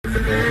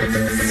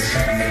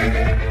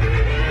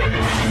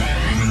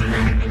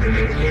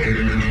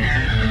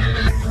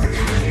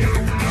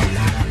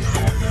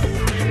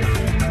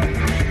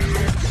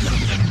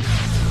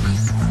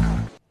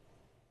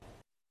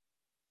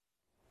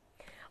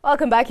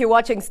Welcome back. You're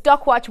watching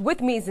Stockwatch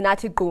with me,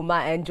 Zinati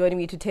Guma, and joining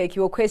me to take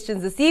your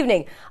questions this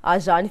evening are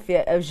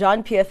Jean-Pierre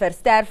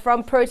Verster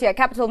from Protea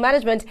Capital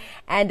Management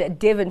and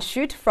Devon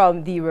Shute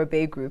from the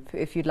Robey Group.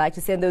 If you'd like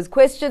to send those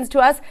questions to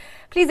us,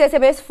 please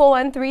SMS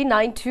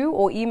 41392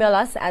 or email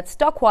us at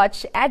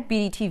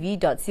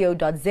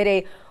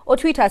stockwatch@bdtv.co.za or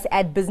tweet us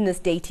at Business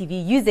Day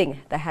TV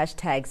using the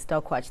hashtag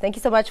Stockwatch. Thank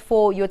you so much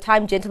for your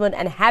time, gentlemen,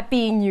 and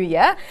Happy New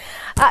Year.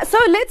 So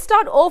let's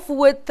start off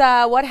with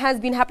what has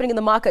been happening in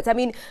the markets. I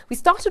mean, we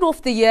started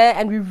off the year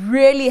and we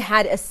really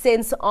had a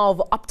sense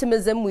of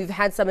optimism. We've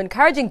had some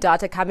encouraging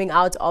data coming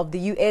out of the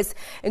US,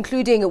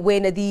 including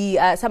when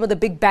some of the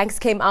big banks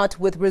came out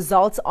with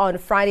results on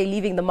Friday,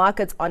 leaving the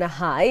markets on a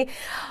high.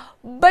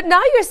 But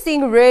now you're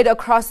seeing red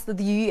across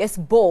the US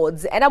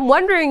boards. And I'm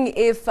wondering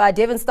if,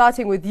 Devon,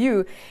 starting with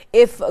you,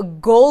 if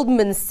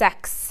Goldman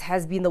Sachs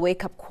has been the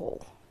wake-up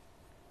call.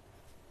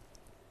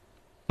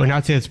 Well,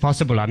 I'd say it's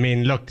possible. I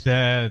mean, look,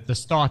 the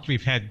start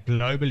we've had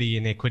globally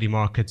in equity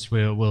markets,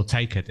 we'll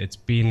take it. It's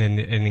been an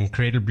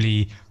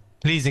incredibly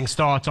pleasing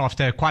start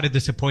after quite a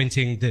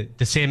disappointing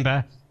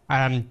December.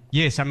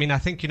 Yes, I mean, I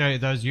think,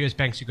 those US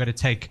banks, you've got to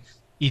take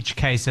each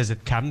case as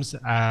it comes.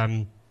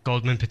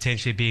 Goldman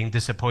potentially being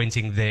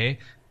disappointing there.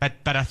 But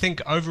I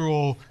think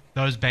overall,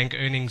 those bank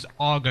earnings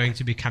are going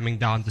to be coming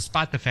down,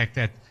 despite the fact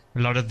that a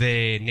lot of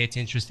their net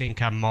interest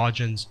income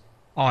margins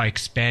are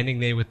expanding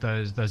there with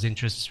those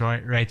interest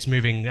rates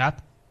moving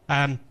up.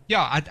 I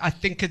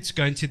think it's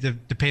going to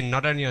depend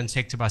not only on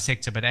sector by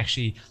sector, but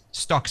actually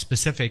stock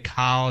specific,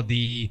 how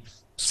the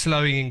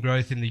slowing in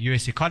growth in the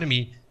US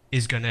economy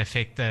is going to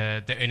affect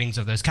the earnings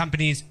of those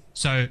companies.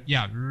 So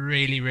yeah,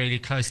 really, really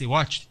closely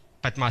watched.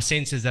 But my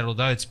sense is that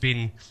although it's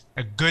been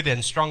a good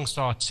and strong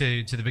start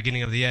to the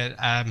beginning of the year,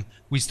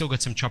 we still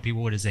got some choppy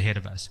waters ahead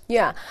of us.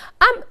 Yeah.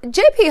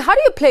 JP, how do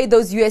you play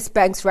those US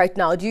banks right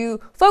now? Do you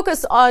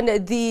focus on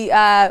the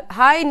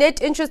high net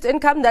interest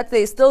income that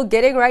they're still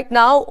getting right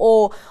now,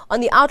 or on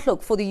the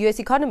outlook for the US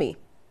economy?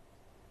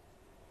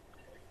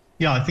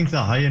 Yeah, I think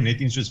the higher net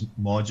interest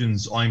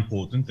margins are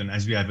important. And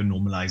as we have a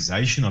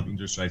normalization of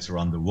interest rates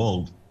around the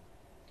world,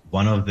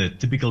 one of the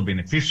typical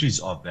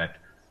beneficiaries of that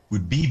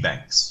would be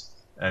banks.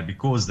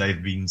 Because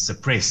they've been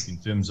suppressed in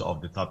terms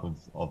of the type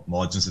of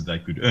margins that they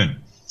could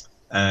earn.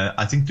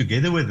 I think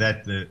together with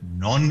that, the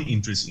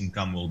non-interest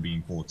income will be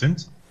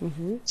important.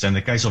 Mm-hmm. So in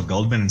the case of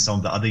Goldman and some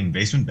of the other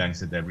investment banks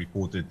that they've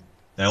reported,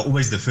 they're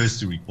always the first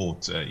to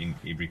report in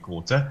every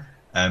quarter.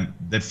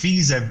 The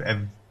fees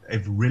have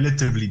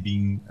relatively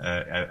been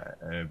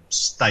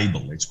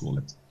stable, let's call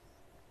it.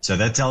 So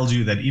that tells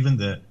you that even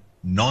the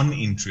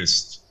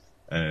non-interest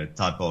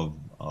type of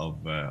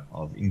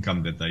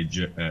income that they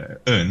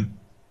earn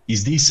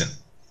is decent.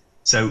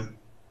 So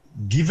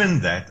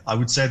given that, I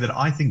would say that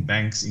I think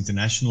banks,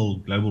 international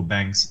global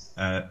banks,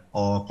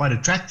 are quite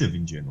attractive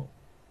in general.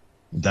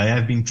 They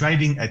have been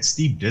trading at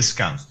steep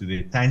discounts to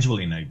their tangible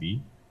NAV,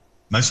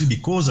 mostly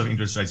because of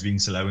interest rates being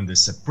so low and the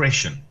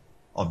suppression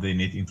of their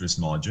net interest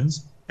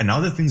margins. And now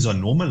that things are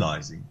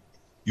normalizing,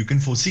 you can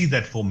foresee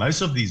that for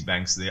most of these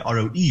banks, their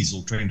ROEs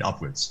will trend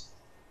upwards.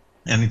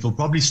 And it will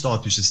probably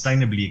start to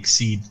sustainably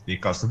exceed their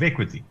cost of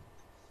equity.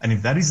 And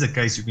if that is the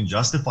case, you can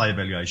justify a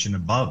valuation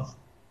above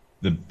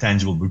the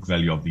tangible book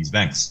value of these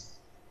banks.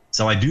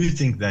 So I do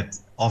think that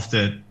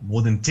after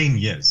more than 10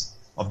 years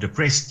of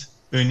depressed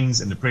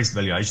earnings and depressed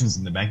valuations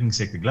in the banking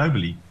sector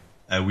globally,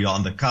 we are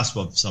on the cusp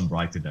of some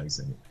brighter days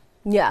ahead.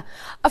 Yeah,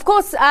 of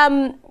course.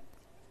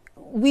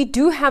 We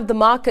do have the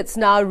markets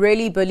now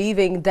really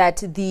believing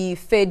that the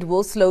Fed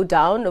will slow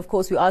down. Of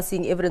course, we are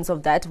seeing evidence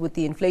of that with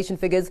the inflation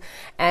figures,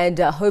 and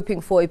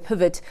hoping for a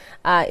pivot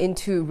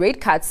into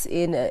rate cuts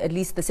in at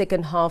least the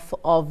second half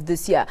of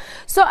this year.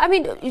 So, I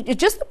mean,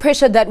 just the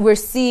pressure that we're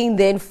seeing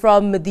then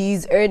from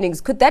these earnings,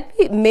 could that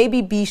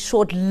maybe be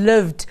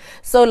short-lived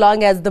so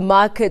long as the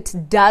market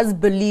does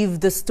believe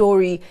the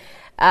story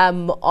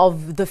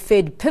of the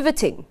Fed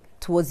pivoting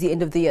towards the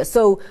end of the year?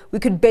 So we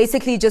could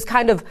basically just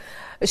kind of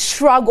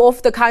shrug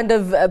off the kind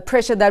of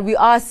pressure that we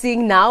are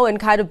seeing now and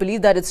kind of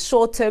believe that it's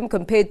short-term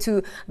compared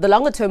to the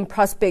longer-term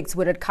prospects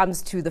when it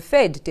comes to the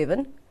Fed,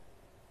 Devon?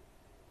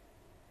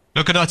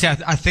 Look,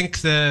 Anatia, I think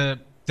the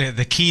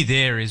key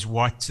there is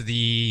what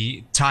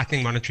the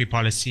tightening monetary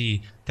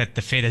policy that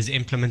the Fed has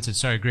implemented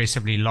so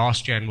aggressively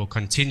last year and will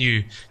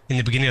continue in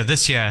the beginning of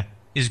this year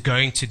is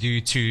going to do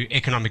to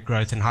economic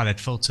growth and how that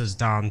filters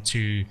down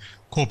to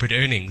corporate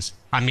earnings.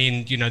 I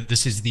mean,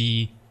 this is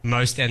the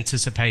most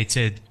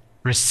anticipated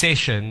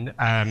recession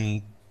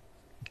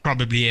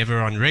probably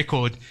ever on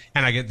record,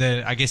 and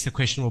I guess the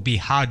question will be,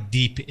 how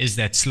deep is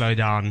that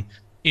slowdown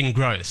in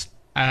growth?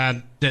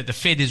 The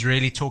Fed is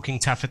really talking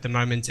tough at the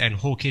moment and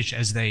hawkish,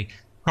 as they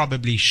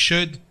probably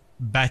should,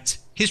 but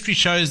history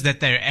shows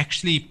that they're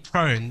actually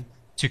prone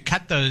to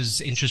cut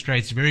those interest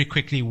rates very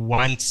quickly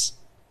once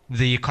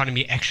the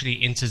economy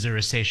actually enters a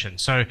recession.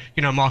 So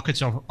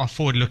markets are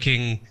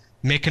forward-looking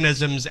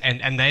mechanisms,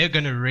 and they are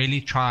going to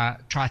really try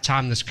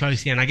time this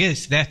closely. And I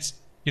guess that's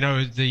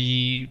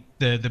the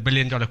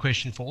billion-dollar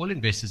question for all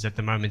investors at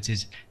the moment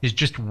is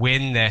just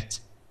when that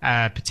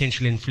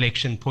potential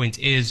inflection point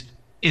is.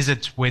 Is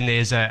it when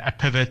there's a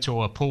pivot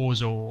or a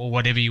pause or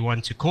whatever you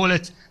want to call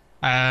it?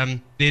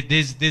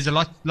 There's a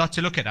lot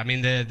to look at. I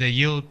mean, the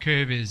yield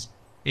curve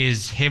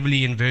is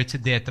heavily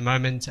inverted there at the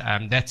moment.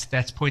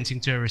 That's pointing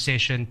to a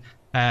recession.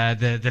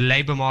 The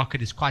labor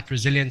market is quite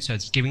resilient, so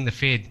it's giving the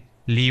Fed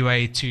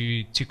leeway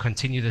to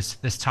continue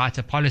this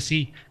tighter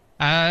policy.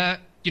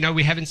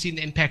 We haven't seen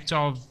the impact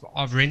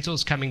of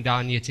rentals coming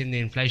down yet in the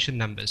inflation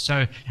numbers.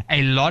 So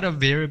a lot of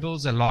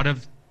variables, a lot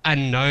of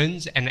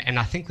unknowns, and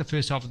I think the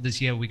first half of this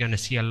year we're going to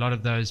see a lot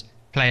of those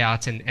play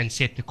out and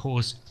set the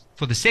course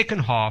for the second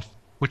half,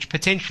 which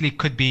potentially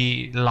could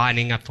be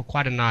lining up for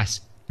quite a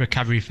nice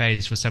recovery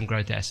phase for some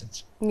growth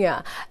assets.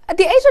 Yeah.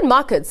 The Asian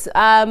markets,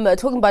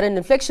 talking about an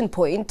inflection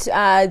point,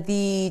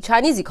 the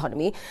Chinese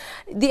economy,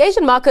 the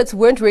Asian markets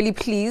weren't really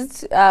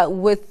pleased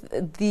with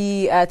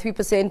the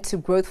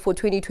 3% growth for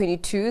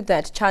 2022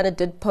 that China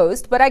did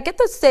post. But I get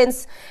the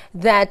sense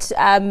that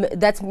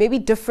that's maybe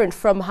different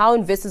from how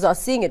investors are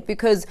seeing it,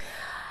 because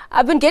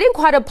I've been getting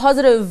quite a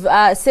positive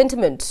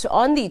sentiment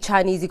on the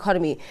Chinese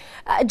economy.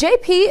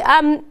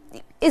 JP,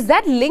 is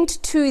that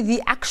linked to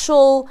the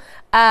actual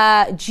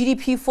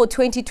GDP for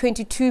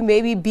 2022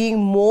 maybe being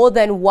more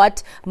than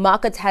what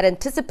markets had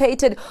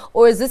anticipated?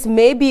 Or is this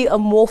maybe a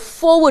more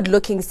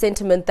forward-looking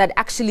sentiment that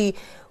actually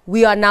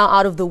we are now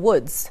out of the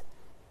woods?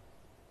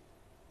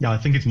 Yeah, I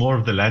think it's more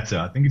of the latter.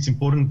 I think it's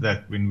important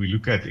that when we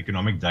look at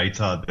economic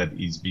data that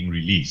is being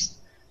released,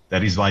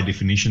 that is by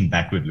definition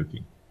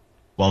backward-looking,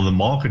 while the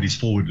market is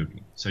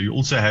forward-looking. So you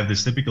also have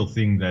this typical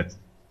thing that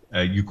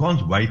you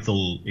can't wait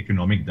till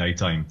economic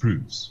data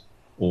improves,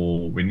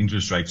 or when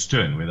interest rates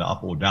turn, whether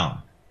up or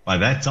down. By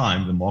that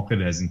time, the market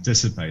has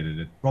anticipated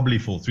it probably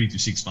for 3 to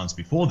 6 months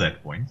before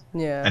that point,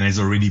 and has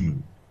already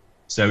moved.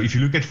 So if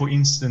you look at, for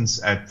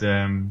instance, at,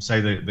 say,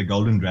 the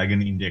Golden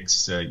Dragon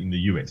Index in the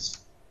US,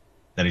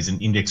 that is an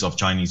index of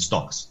Chinese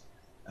stocks,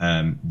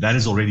 that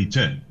has already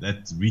turned.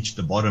 That reached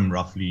the bottom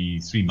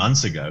roughly 3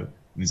 months ago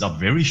and is up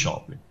very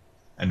sharply.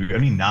 And we're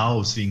only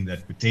now seeing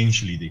that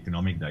potentially the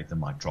economic data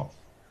might drop.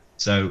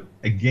 So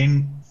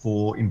again,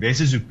 for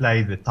investors who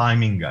play the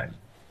timing game,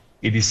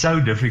 it is so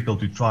difficult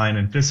to try and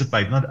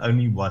anticipate not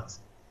only what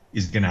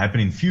is going to happen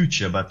in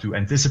future, but to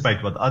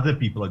anticipate what other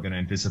people are going to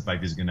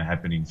anticipate is going to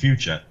happen in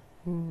future.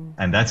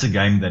 And that's a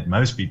game that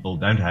most people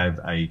don't have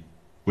a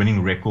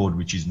winning record,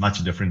 which is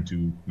much different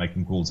to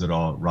making calls that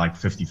are right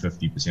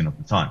 50% of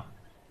the time.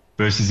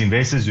 Versus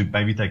investors who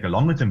maybe take a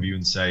longer term view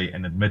and say,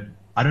 and admit,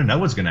 I don't know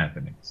what's going to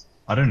happen next.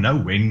 I don't know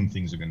when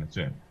things are going to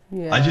turn.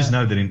 I just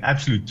know that in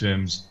absolute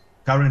terms,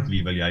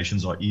 currently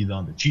valuations are either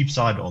on the cheap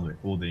side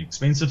or the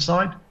expensive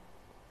side,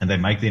 and they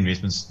make the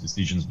investment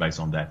decisions based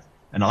on that.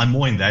 And I'm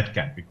more in that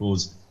camp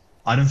because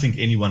I don't think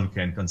anyone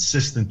can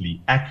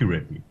consistently,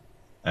 accurately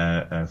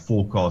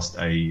forecast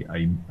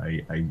a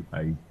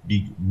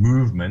big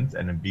movement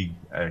and a big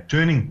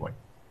turning point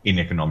in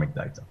economic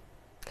data.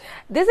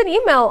 There's an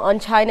email on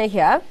China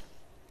here.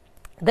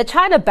 The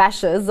China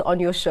bashers on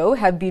your show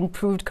have been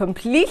proved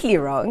completely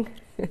wrong.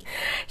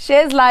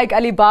 Shares like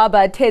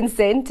Alibaba,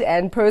 Tencent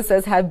and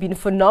Prosus have been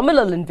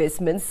phenomenal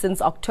investments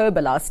since October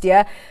last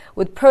year,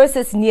 with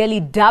Prosus nearly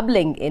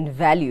doubling in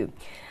value.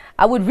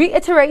 I would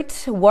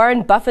reiterate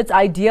Warren Buffett's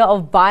idea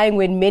of buying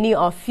when many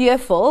are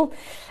fearful.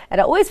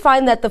 And I always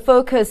find that the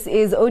focus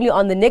is only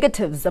on the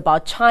negatives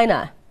about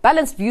China.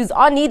 Balanced views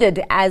are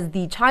needed as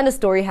the China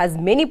story has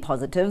many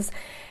positives.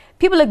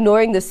 People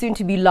ignoring the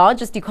soon-to-be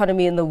largest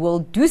economy in the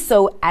world do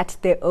so at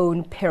their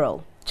own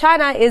peril.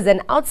 China is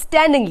an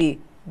outstandingly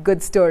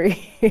good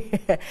story.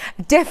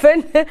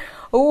 Devin,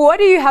 what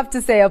do you have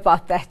to say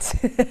about that?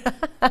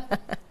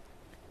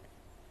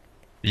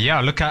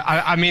 Yeah, look,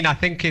 I mean, I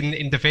think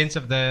in defense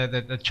of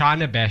the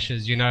China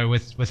bashers,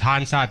 with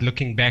hindsight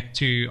looking back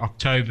to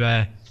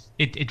October,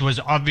 it was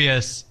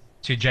obvious,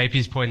 to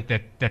JP's point,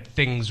 that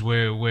things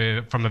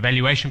were from a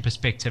valuation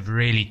perspective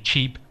really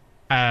cheap.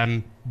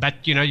 But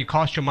you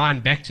cast your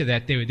mind back to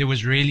that, there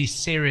was really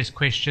serious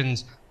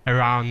questions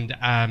around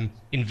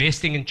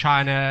investing in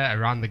China,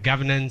 around the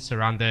governance,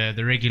 around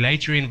the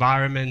regulatory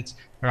environment,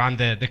 around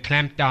the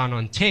clampdown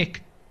on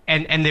tech,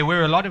 and there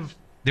were a lot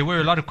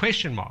of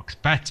question marks.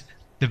 But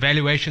the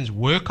valuations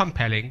were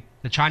compelling.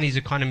 The Chinese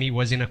economy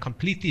was in a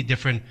completely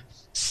different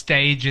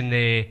stage in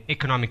their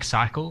economic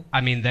cycle.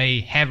 I mean, they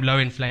have low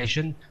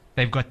inflation.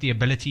 They've got the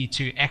ability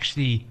to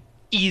actually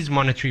ease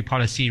monetary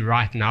policy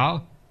right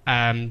now.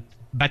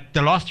 But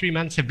the last 3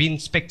 months have been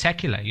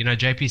spectacular.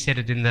 JP said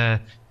it in the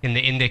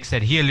index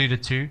that he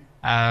alluded to,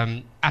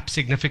 up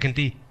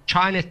significantly.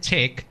 China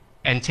tech,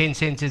 and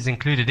Tencent is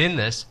included in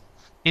this,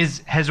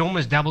 has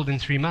almost doubled in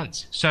 3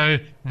 months. So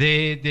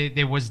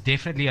there was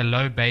definitely a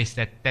low base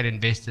that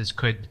investors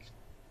could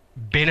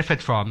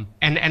benefit from.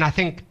 And I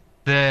think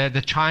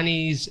the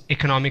Chinese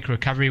economic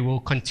recovery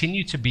will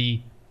continue to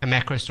be a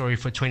macro story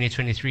for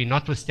 2023,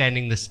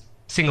 notwithstanding this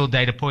single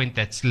data point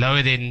that's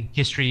lower than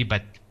history,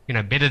 but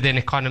better than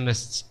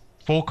economists'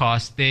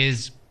 forecast.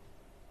 There's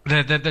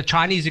the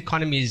Chinese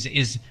economy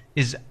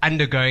is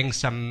undergoing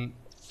some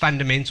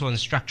fundamental and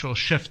structural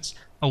shifts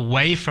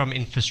away from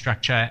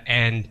infrastructure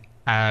and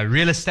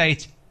real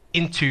estate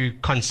into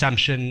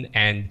consumption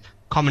and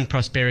common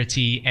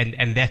prosperity,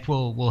 and that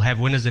will have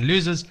winners and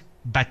losers.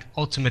 But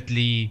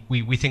ultimately,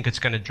 we think it's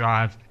going to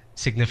drive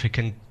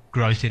significant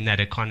growth in that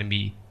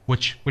economy,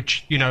 which was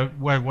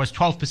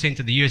 12%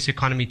 of the US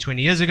economy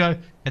 20 years ago.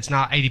 It's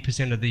now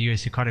 80% of the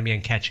US economy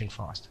and catching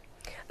fast.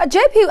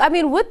 JP, I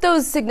mean, with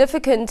those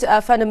significant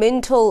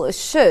fundamental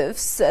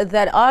shifts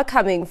that are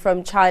coming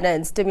from China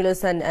and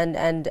stimulus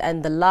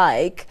and the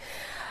like,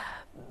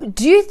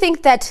 do you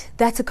think that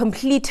that's a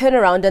complete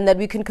turnaround and that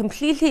we can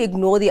completely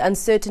ignore the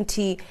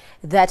uncertainty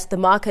that the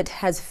market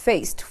has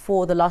faced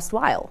for the last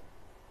while?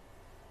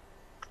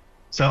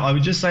 So I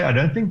would just say I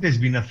don't think there's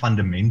been a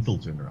fundamental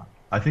turnaround.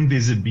 I think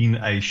there's been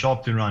a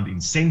sharp turnaround in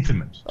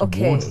sentiment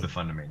towards the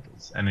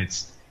fundamentals. And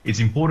it's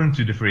important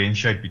to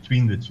differentiate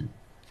between the two.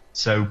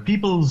 So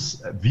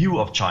people's view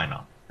of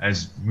China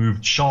has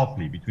moved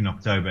sharply between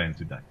October and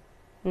today.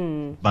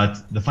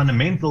 But the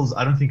fundamentals,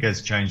 I don't think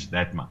has changed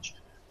that much.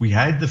 We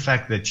had the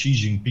fact that Xi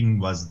Jinping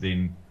was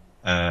then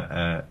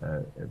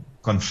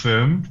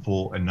confirmed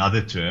for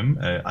another term,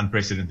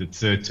 unprecedented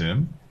third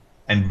term.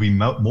 And we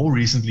more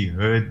recently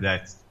heard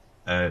that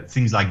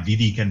things like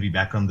Didi can be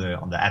back on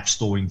the App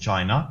Store in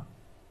China.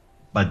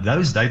 But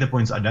those data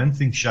points, I don't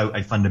think show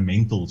a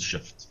fundamental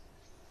shift.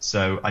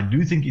 So I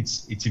do think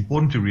it's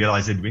important to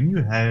realize that when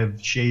you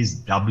have shares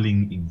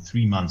doubling in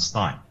 3 months'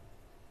 time,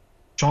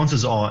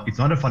 chances are it's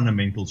not a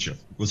fundamental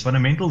shift, because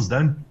fundamentals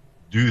don't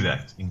do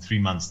that in 3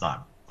 months' time.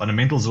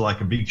 Fundamentals are like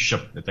a big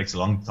ship that takes a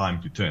long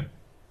time to turn.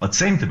 But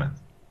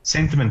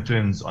sentiment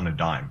turns on a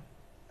dime.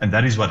 And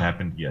that is what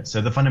happened here.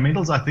 So the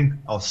fundamentals, I think,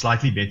 are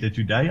slightly better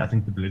today. I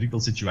think the political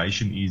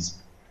situation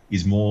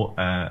is more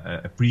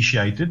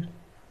appreciated.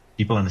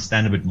 People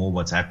understand a bit more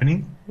what's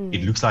happening.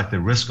 It looks like the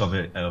risk of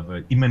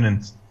an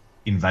imminent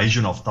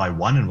invasion of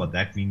Taiwan and what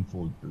that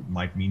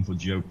might mean for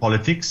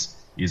geopolitics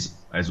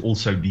has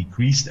also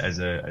decreased as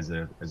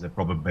a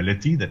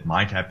probability that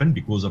might happen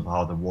because of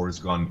how the war has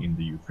gone in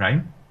the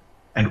Ukraine.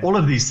 And all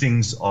of these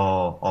things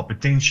are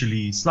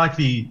potentially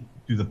slightly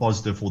to the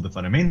positive for the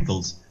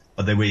fundamentals,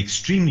 but they were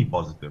extremely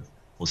positive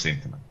for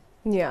sentiment.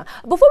 Yeah.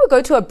 Before we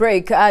go to a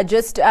break,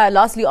 just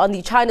lastly on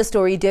the China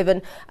story,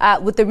 Devin,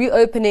 with the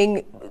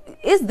reopening,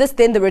 is this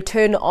then the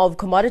return of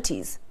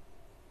commodities?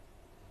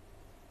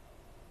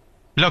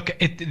 Look,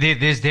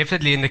 there's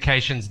definitely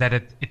indications that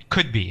it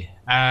could be.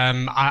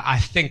 I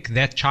think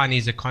that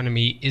Chinese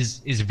economy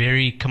is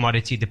very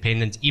commodity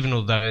dependent, even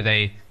although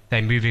they're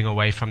moving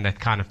away from that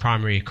kind of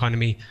primary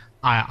economy.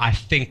 I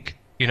think,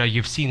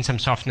 you've seen some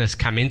softness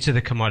come into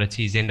the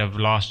commodities end of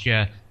last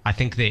year. I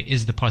think there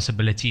is the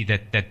possibility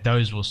that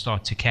those will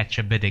start to catch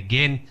a bit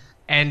again.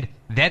 And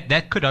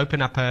that could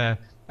open up a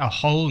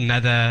whole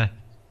nother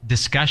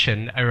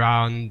discussion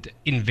around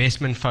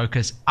investment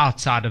focus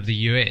outside of the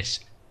US.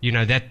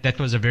 That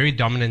was a very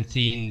dominant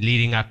theme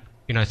leading up,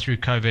 through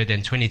COVID,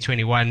 and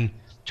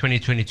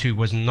 2022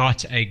 was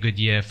not a good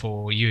year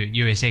for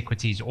US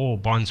equities or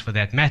bonds for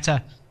that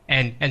matter.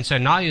 And so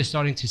now you're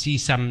starting to see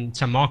some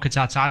markets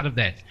outside of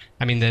that.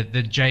 I mean,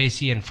 the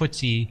JSE and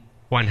FTSE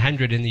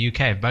 100 in the UK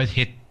have both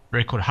hit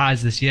record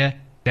highs this year.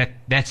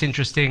 That's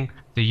interesting.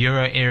 The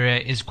euro area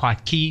is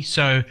quite key.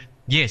 So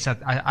yes,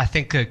 I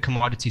think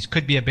commodities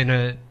could be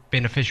a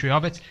beneficiary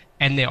of it.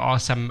 And there are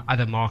some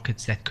other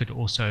markets that could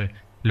also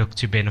look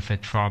to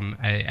benefit from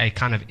a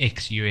kind of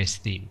ex-US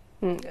theme.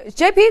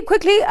 JP,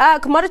 quickly,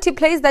 commodity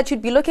plays that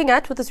you'd be looking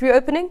at with this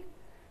reopening?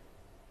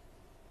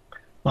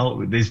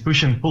 Well, there's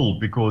push and pull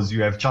because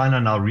you have China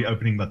now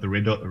reopening, but the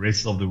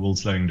rest of the world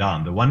slowing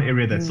down. The one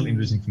area that's still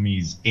interesting for me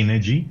is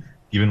energy,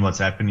 given what's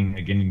happening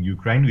again in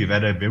Ukraine. We've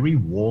had a very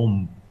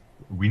warm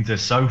winter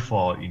so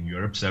far in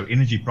Europe, so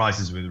energy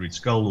prices, whether it's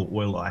coal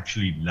or oil, are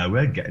actually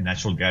lower,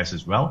 natural gas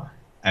as well.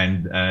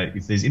 And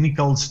if there's any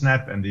cold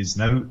snap and there's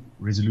no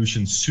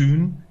resolution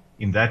soon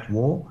in that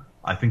war,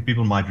 I think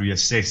people might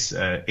reassess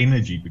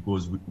energy,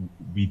 because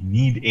we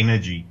need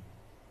energy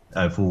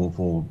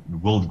for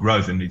world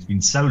growth. And it's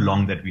been so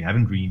long that we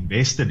haven't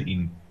reinvested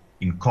in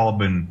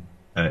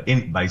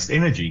carbon-based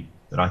energy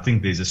that I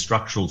think there's a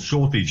structural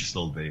shortage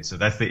still there. So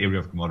that's the area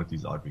of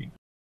commodities I've been.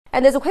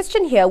 And there's a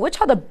question here: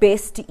 which are the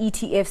best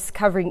ETFs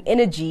covering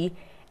energy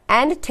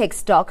and tech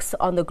stocks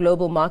on the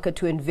global market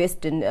to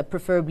invest in,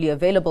 preferably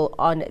available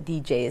on the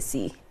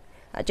JSE?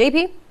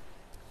 JP?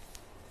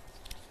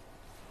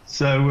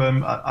 So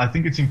I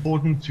think it's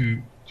important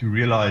to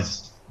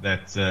realize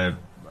that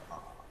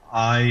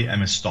I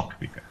am a stock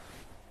picker.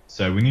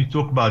 So when you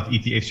talk about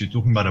ETFs, you're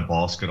talking about a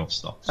basket of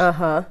stocks.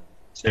 So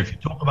if you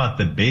talk about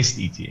the best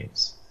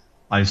ETFs,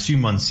 I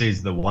assume one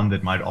says the one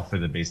that might offer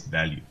the best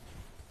value.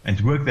 And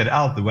to work that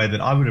out, the way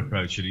that I would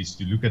approach it is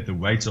to look at the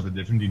weights of the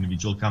different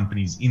individual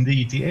companies in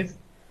the ETF,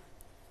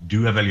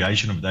 do a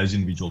valuation of those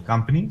individual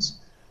companies,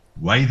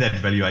 weigh that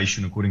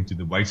valuation according to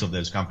the weights of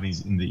those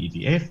companies in the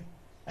ETF,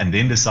 and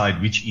then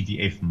decide which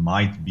ETF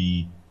might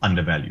be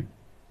undervalued.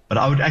 But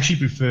I would actually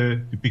prefer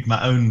to pick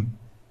my own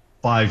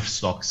 5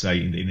 stocks, say,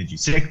 in the energy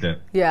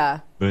sector,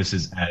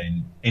 versus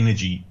an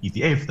energy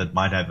ETF that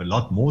might have a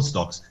lot more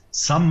stocks.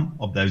 Some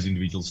of those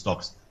individual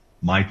stocks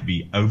might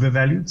be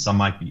overvalued, some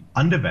might be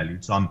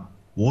undervalued. So I'm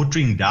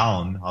watering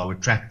down how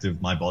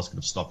attractive my basket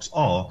of stocks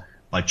are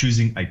by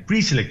choosing a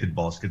pre-selected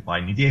basket by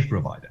an ETF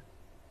provider.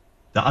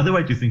 The other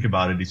way to think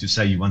about it is to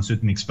say you want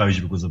certain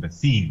exposure because of a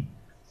theme.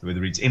 So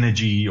whether it's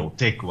energy or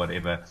tech or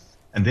whatever,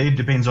 and there it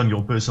depends on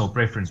your personal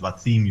preference what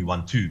theme you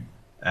want to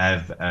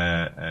have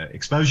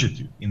exposure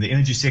to. In the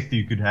energy sector,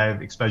 you could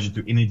have exposure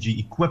to energy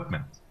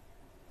equipment.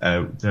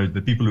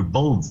 The people who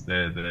build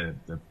the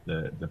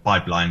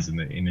pipelines and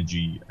the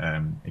energy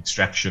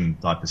extraction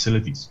type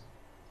facilities,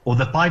 or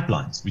the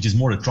pipelines, which is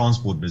more a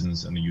transport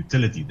business and a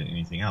utility than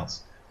anything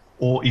else,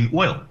 or in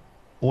oil,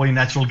 or in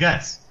natural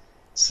gas.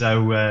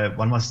 So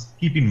one must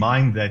keep in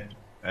mind that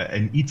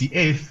an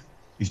ETF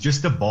is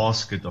just a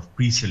basket of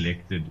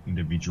pre-selected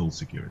individual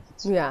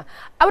securities. Yeah.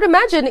 I would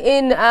imagine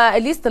in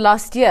at least the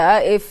last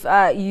year, if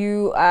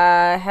you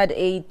had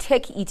a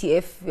tech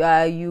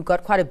ETF, you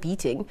got quite a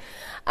beating.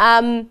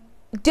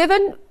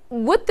 Devin,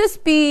 would this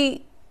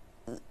be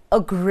a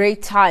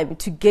great time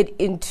to get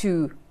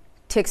into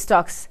tech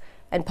stocks,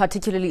 and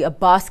particularly a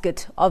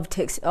basket of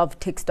tech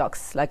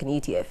stocks like an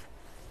ETF?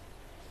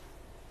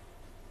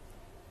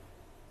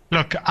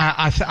 Look,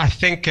 I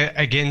think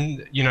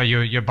again,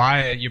 you're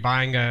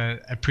buying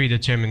a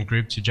predetermined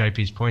group, to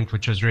JP's point,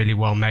 which was really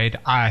well made.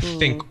 I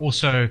think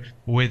also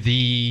with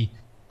the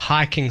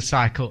hiking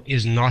cycle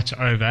is not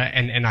over,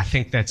 and I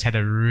think that's had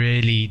a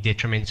really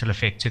detrimental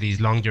effect to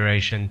these long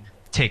duration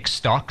tech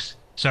stocks.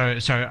 So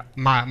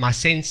my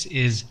sense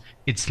is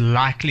it's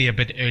likely a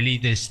bit early.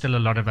 There's still a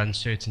lot of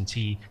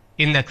uncertainty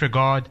in that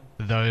regard.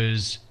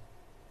 Those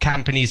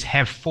companies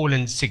have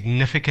fallen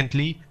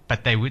significantly,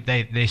 but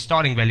their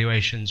starting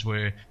valuations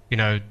were,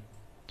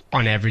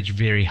 on average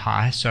very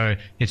high. So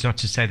it's not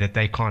to say that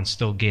they can't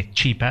still get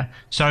cheaper.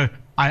 So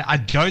I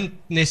don't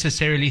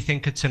necessarily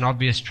think it's an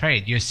obvious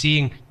trade. You're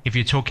seeing, if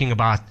you're talking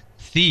about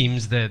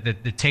themes,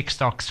 the tech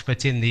stocks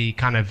fit in the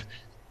kind of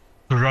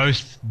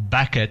growth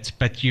bucket,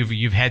 but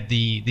you've had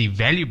the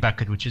value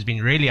bucket, which has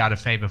been really out of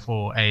favor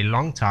for a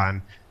long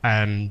time,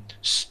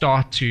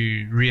 start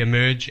to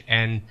reemerge,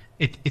 and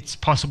it's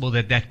possible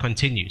that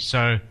continues.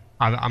 So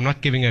I'm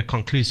not giving a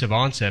conclusive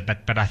answer,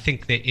 but I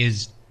think there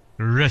is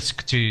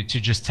risk to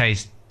just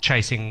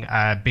chasing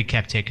big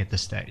cap tech at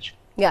this stage.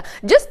 Yeah,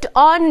 just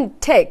on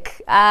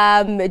tech,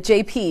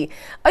 JP,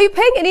 are you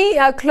paying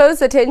any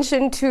close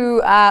attention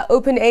to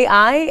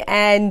OpenAI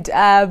and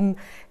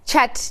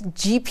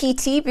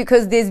ChatGPT,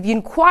 because there's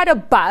been quite a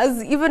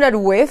buzz, even at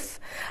WEF.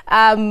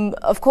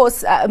 Of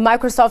course,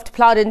 Microsoft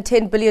plowed in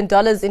 $10 billion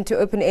into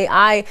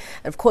OpenAI.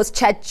 Of course,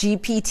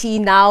 ChatGPT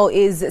now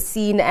is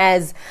seen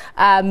as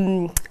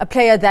a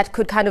player that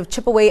could kind of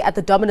chip away at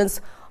the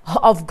dominance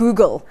of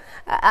Google.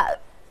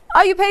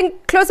 Are you paying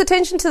close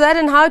attention to that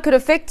and how it could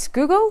affect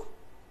Google?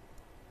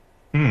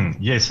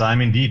 Yes,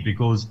 I'm indeed,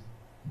 because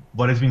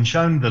what has been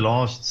shown the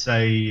last,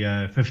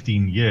 say,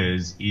 15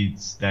 years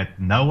is that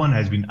no one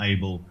has been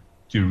able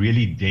to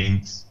really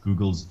dent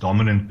Google's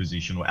dominant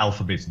position, or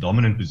Alphabet's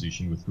dominant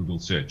position, with Google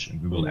Search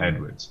and Google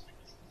AdWords.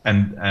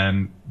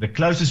 And the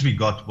closest we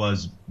got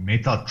was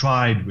Meta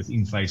tried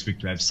within Facebook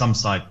to have some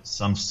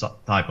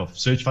type of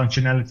search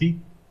functionality.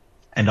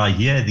 And I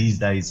hear these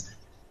days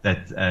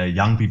that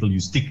young people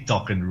use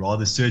TikTok and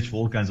rather search for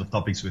all kinds of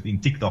topics within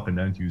TikTok and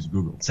don't use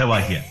Google. So I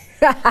hear.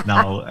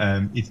 Now,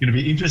 it's going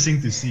to be interesting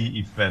to see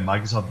if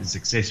Microsoft is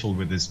successful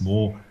with this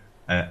more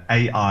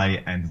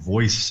AI and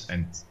voice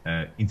and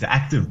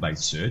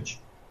interactive-based search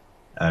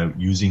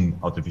using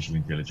artificial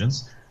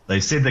intelligence. They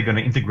said they're going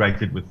to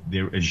integrate it with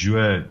their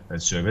Azure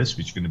service,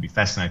 which is going to be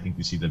fascinating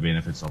to see the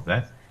benefits of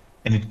that.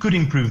 And it could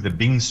improve the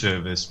Bing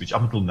service, which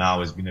up until now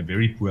has been a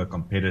very poor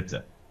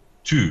competitor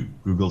to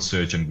Google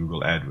Search and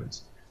Google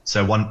AdWords.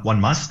 So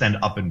one must stand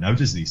up and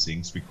notice these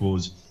things,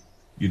 because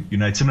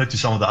it's similar to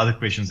some of the other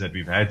questions that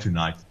we've had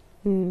tonight.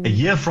 A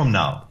year from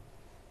now,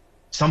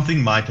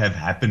 something might have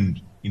happened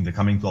in the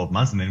coming 12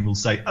 months, and then we'll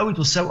say, oh, it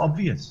was so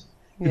obvious.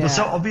 Yeah. It was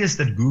so obvious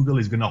that Google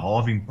is going to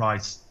halve in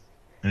price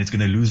and it's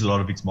going to lose a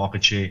lot of its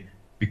market share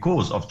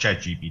because of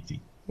ChatGPT.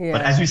 Yeah.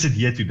 But as we sit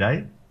here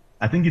today,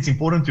 I think it's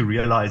important to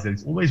realize that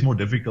it's always more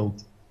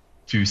difficult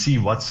to see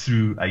what's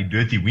through a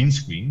dirty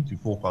windscreen to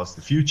forecast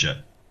the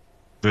future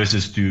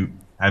versus to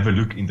have a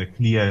look in the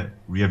clear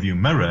rearview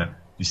mirror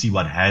to see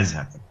what has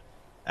happened.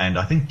 And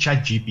I think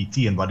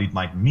ChatGPT and what it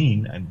might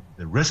mean, and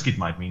the risk it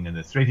might mean, and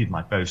the threat it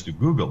might pose to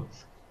Google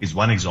is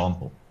one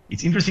example.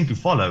 It's interesting to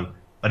follow,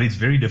 but it's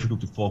very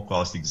difficult to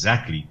forecast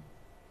exactly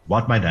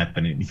what might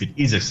happen and if it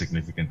is a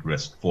significant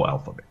risk for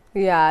Alphabet.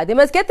 Yeah, they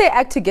must get their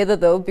act together,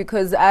 though,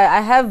 because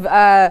I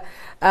have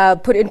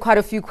put in quite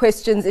a few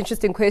questions,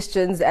 interesting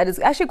questions, and it's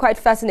actually quite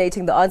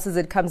fascinating, the answers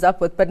it comes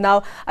up with. But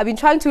now I've been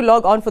trying to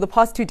log on for the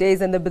past 2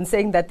 days, and they've been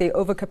saying that they're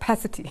over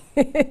capacity.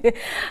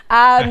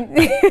 All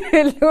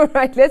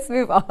right, let's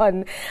move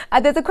on.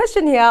 There's a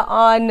question here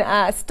on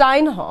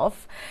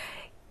Steinhoff.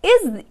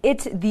 Is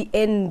it the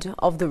end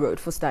of the road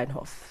for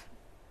Steinhoff?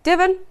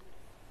 Devin?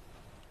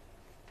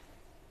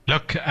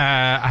 Look,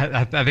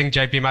 I think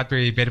JP might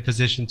be better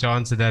positioned to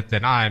answer that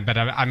than I am, but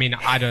I mean,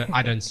 I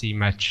don't see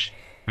much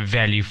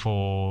value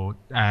for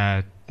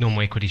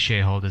normal equity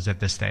shareholders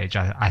at this stage.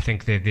 I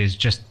think that there's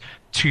just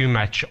too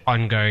much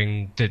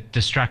ongoing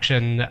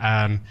destruction.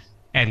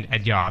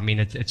 And yeah, I mean,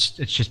 it's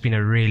just been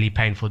a really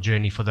painful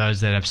journey for those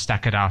that have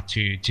stuck it out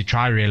to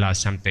try realize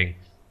something.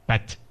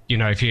 But, you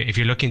know, if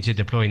you're looking to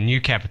deploy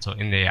new capital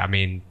in there, I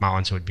mean, my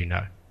answer would be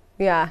no.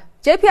 Yeah.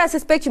 JP, I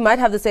suspect you might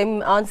have the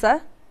same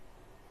answer.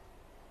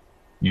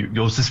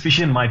 Your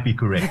suspicion might be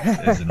correct,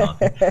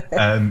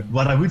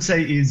 what I would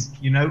say is,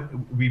 you know,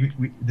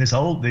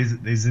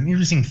 there's an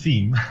interesting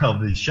theme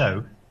of the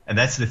show, and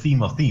that's the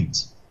theme of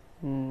themes.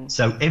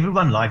 So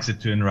everyone likes a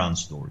turnaround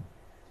story.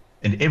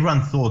 And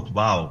everyone thought,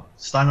 wow,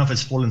 Steinhoff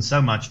has fallen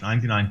so much,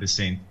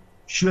 99%,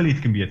 surely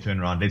it can be a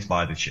turnaround, let's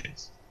buy the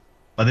shares.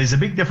 But there's a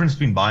big difference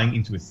between buying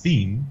into a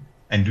theme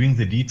and doing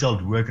the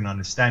detailed work and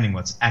understanding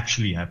what's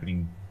actually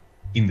happening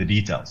in the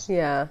details.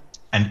 Yeah.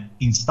 And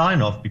in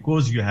Steinhoff,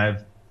 because you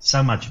have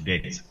so much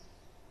debt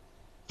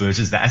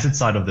versus the asset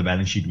side of the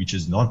balance sheet, which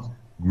has not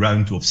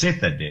grown to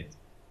offset that debt,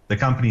 the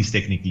company is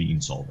technically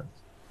insolvent.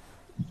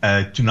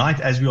 Tonight,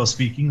 as we are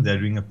speaking, they're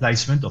doing a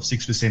placement of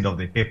 6% of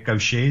their Pepco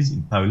shares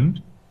in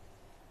Poland.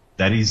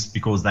 That is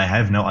because they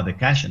have no other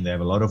cash and they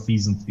have a lot of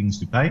fees and things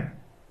to pay.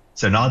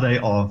 So now they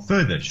are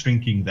further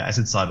shrinking the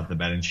asset side of the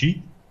balance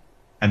sheet,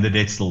 and the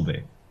debt's still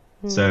there.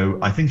 So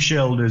I think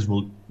shareholders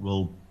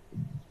will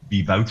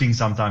be voting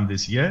sometime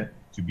this year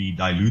to be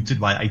diluted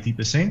by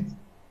 80%,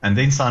 and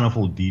then Steinhoff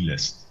will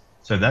delist.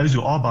 So those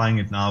who are buying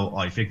it now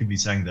are effectively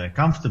saying they're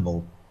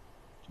comfortable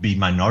to be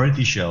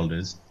minority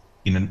shareholders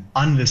in an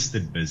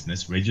unlisted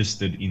business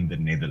registered in the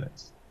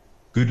Netherlands.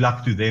 Good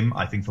luck to them.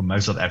 I think for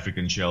most South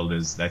African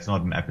shareholders, that's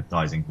not an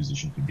appetizing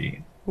position to be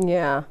in.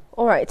 Yeah.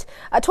 All right.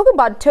 Talking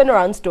about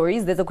turnaround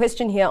stories, there's a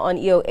question here on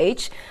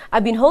EOH.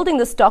 I've been holding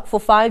the stock for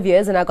 5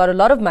 years and I got a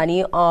lot of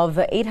money of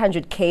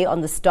 800K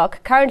on the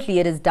stock. Currently,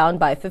 it is down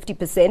by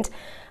 50%.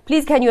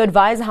 Please, can you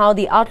advise how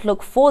the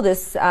outlook for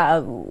this,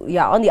 on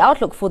the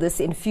outlook for this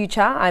in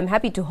future? I'm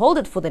happy to hold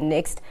it for the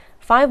next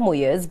 5 more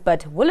years,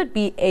 but will it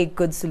be a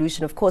good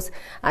solution? Of course,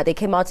 they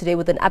came out today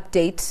with an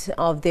update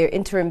of their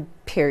interim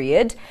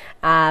period.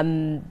 I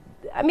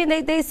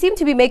mean, they seem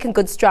to be making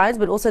good strides,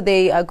 but also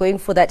they are going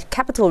for that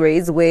capital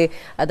raise where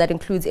that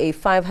includes a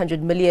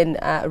 500 million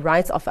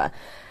rights offer.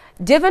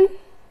 Devin,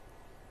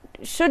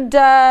 should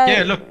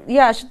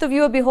the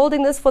viewer be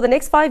holding this for the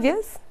next 5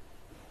 years?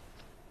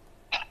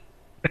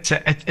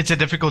 It's a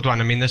difficult one.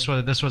 I mean, this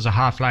was a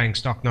high-flying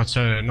stock not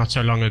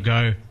so long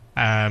ago.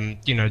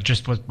 You know,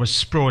 just was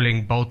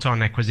sprawling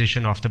bolt-on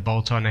acquisition after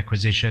bolt-on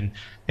acquisition.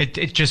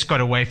 It just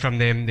got away from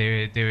them.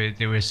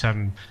 There were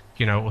some,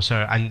 you know,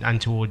 also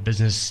untoward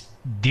business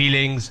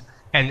dealings,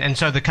 and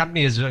so the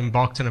company has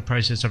embarked on a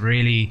process of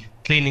really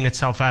cleaning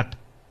itself up.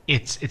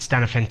 It's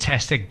done a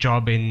fantastic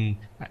job in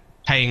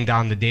paying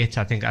down the debt.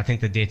 I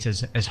think the debt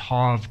is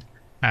halved,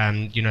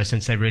 you know,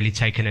 since they've really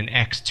taken an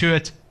axe to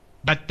it.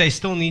 But they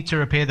still need to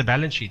repair the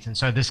balance sheet, and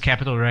so this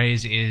capital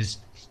raise is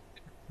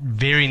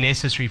very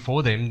necessary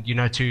for them, you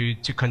know, to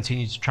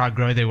continue to try to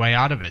grow their way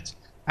out of it.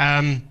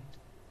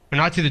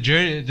 United,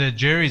 the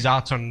jury's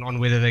out on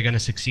whether they're going to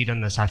succeed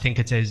on this. I think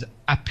it's an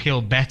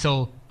uphill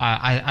battle.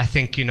 I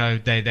think, you know,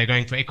 they're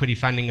going for equity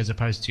funding as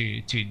opposed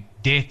to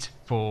debt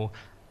for,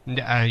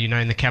 you know,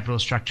 in the capital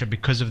structure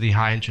because of the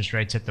high interest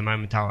rates at the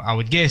moment. I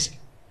would guess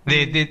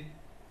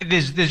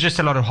there's just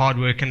a lot of hard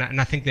work,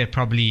 and I think there are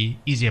probably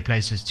easier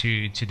places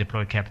to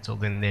deploy capital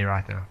than there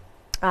right now.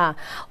 All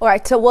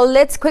right. So, well,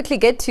 let's quickly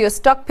get to your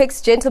stock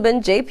picks,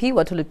 gentlemen. JP,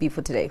 what will it be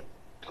for today?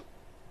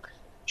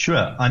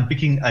 Sure. I'm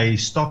picking a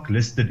stock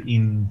listed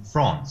in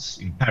France,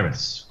 in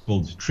Paris,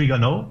 called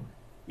Trigano.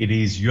 It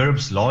is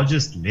Europe's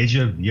largest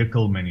leisure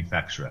vehicle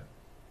manufacturer.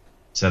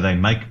 So they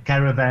make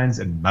caravans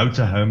and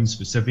motorhomes,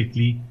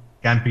 specifically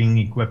camping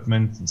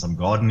equipment and some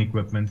garden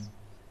equipment.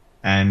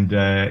 And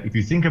if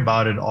you think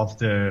about it,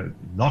 after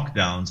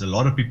lockdowns, a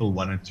lot of people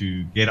wanted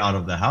to get out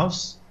of the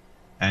house,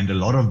 and a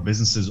lot of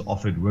businesses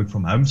offered work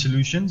from home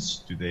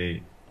solutions to their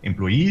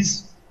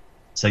employees.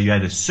 So you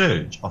had a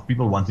surge of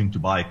people wanting to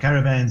buy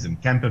caravans and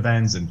camper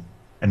vans and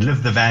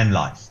live the van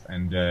life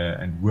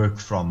and work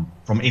from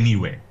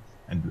anywhere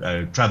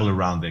and travel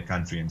around their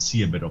country and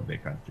see a bit of their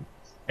country.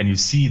 And you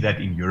see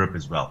that in Europe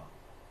as well.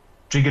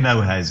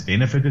 Trigano has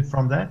benefited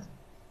from that,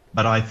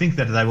 but I think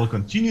that they will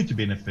continue to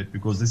benefit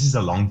because this is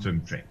a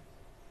long-term trend.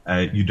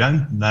 You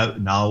don't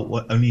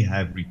now only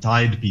have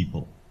retired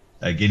people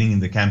getting in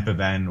the camper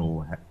van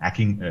or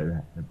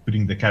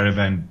putting the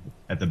caravan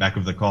at the back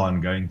of the car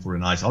and going for a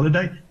nice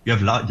holiday. You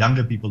have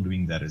younger people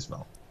doing that as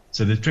well.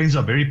 So the trends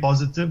are very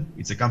positive.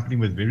 It's a company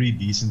with very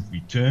decent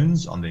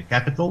returns on their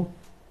capital.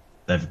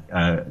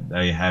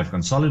 They have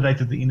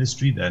consolidated the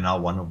industry. They're now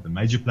one of the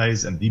major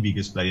players and the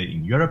biggest player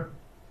in Europe.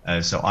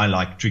 So I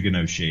like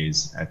Trigano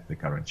shares at the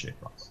current share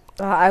price.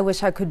 I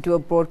wish I could do a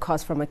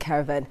broadcast from a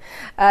caravan.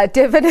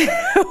 Devin,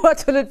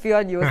 what will it be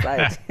on your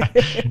side?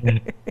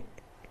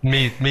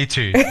 Me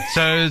too.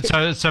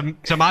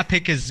 So my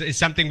pick is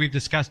something we've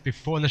discussed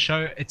before in the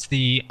show. It's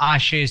the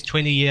iShares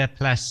 20-year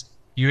plus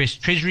US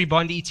Treasury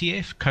bond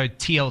ETF, code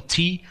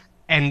TLT.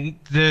 And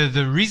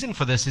the reason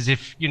for this is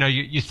if, you know,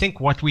 you think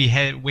what we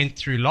went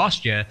through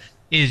last year,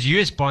 is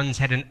US bonds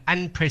had an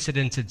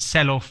unprecedented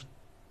sell-off.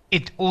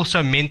 It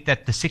also meant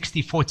that the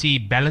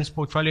 60-40 balanced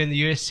portfolio in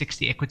the US,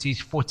 60 equities,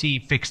 40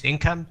 fixed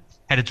income,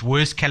 had its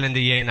worst calendar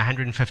year in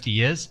 150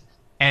 years.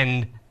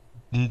 And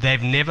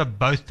they've never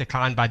both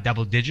declined by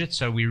double digits.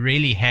 So we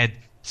really had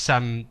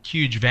some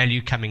huge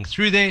value coming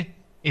through there.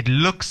 It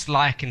looks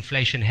like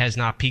inflation has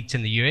now peaked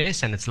in the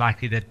US, and it's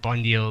likely that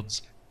bond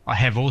yields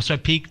have also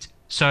peaked.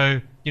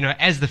 So,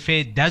 as the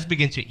Fed does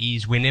begin to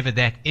ease, whenever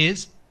that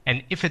is,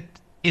 and if it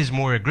is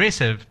more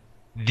aggressive,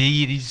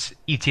 these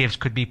ETFs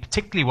could be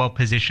particularly well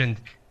positioned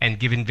and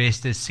give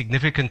investors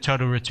significant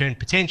total return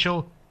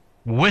potential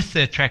with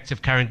the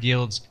attractive current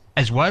yields,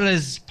 as well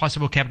as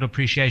possible capital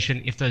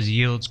appreciation if those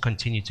yields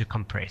continue to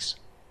compress.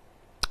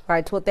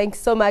 Right. Well, thanks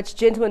so much,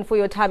 gentlemen, for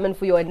your time and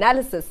for your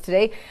analysis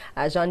today.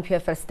 Jean-Pierre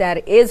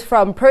Verster is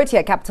from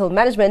Protea Capital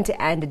Management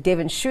and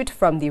Devin Shute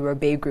from the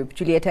Robey Group.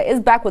 Julieta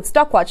is back with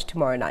Stockwatch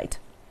tomorrow night.